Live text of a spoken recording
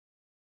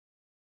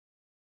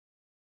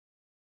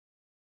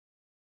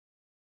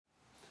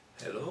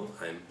Hello,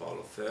 I'm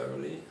Paolo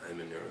Ferroli,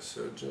 I'm a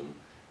neurosurgeon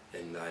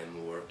and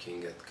I'm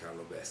working at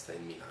Carlo Besta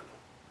in Milan.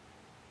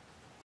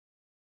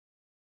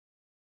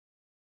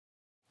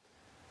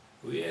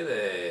 We had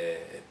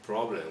a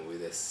problem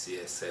with a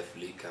CSF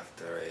leak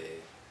after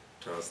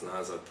a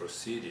transnasal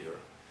procedure,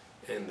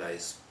 and I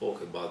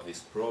spoke about this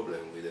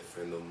problem with a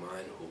friend of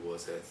mine who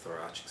was a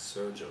thoracic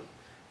surgeon,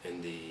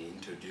 and he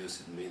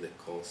introduced me the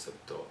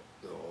concept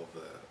of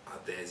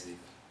adhesive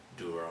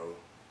dural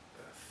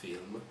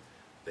film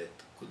that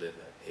could have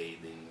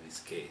aided in this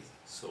case.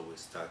 So we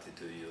started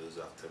to use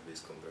after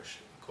this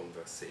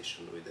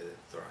conversation with a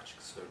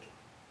thoracic surgeon.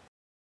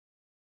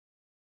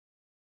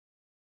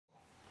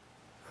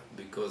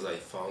 Because I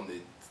found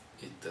it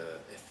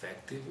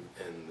effective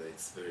and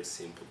it's very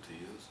simple to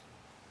use.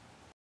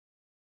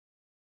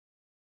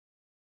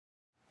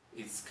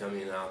 It's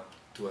coming up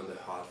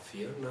 2.5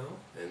 years now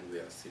and we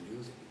are still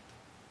using it.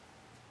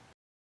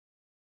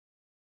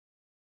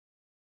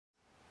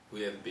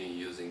 We have been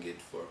using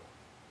it for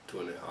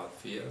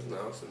 2.5 years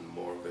now, so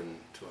more than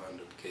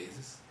 200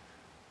 cases,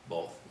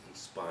 both in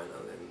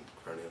spinal and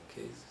cranial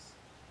cases.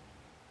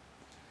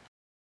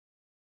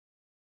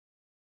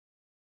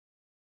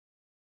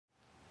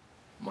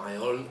 My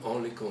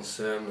only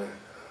concern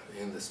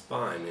in the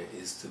spine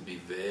is to be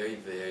very,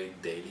 very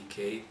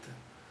delicate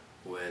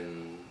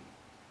when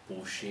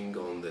pushing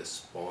on the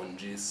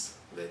sponges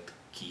that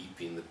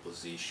keep in the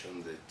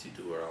position the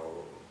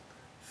T-dural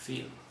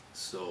film.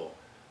 So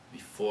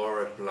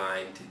before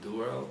applying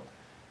T-dural,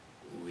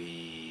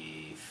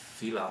 we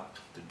fill up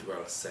the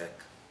dural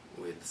sac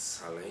with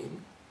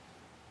saline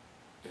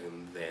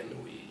and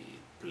then we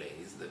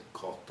place the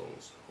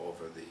cottons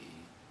over the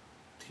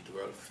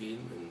T-dural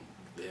film and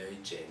very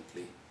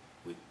gently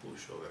we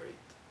push over it.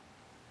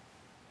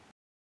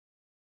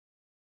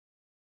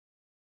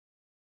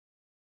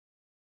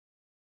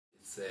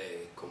 It's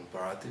a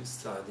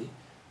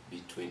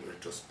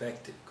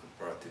retrospective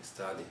comparative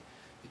study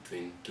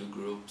between two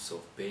groups of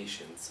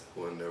patients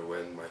who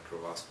underwent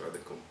microvascular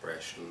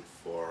decompression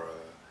for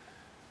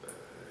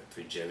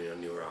trigeminal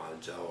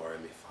neuralgia or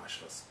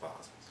hemifascial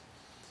spasms.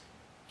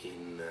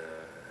 In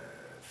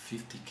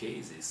 50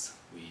 cases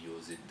we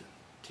used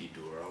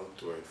T-dural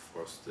to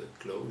reinforce the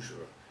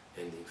closure,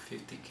 and in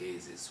 50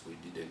 cases we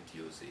didn't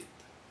use it,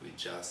 we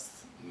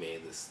just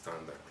made a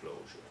standard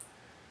closure.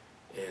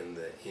 And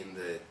in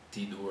the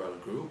T-dural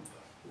group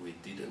we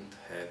didn't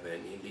have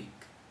any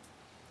leak,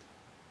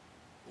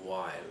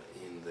 while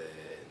in the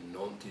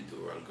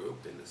non-T-dural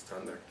group, in the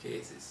standard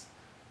cases,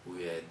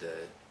 we had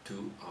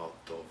 2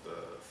 out of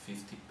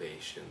 50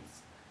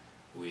 patients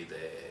with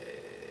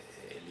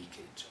a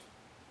leakage.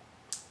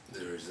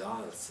 The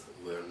results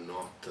were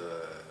not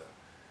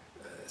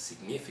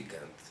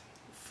significant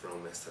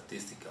from a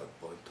statistical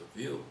point of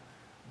view,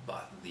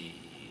 but the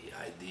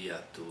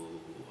idea to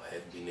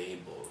have been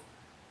able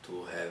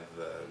to have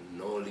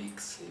no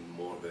leaks in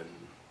more than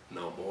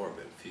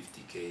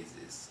 50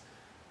 cases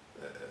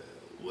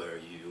where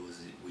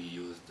we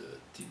used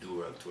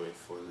T-dural to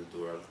reinforce the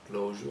dural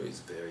closure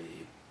is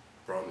very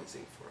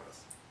promising for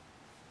us.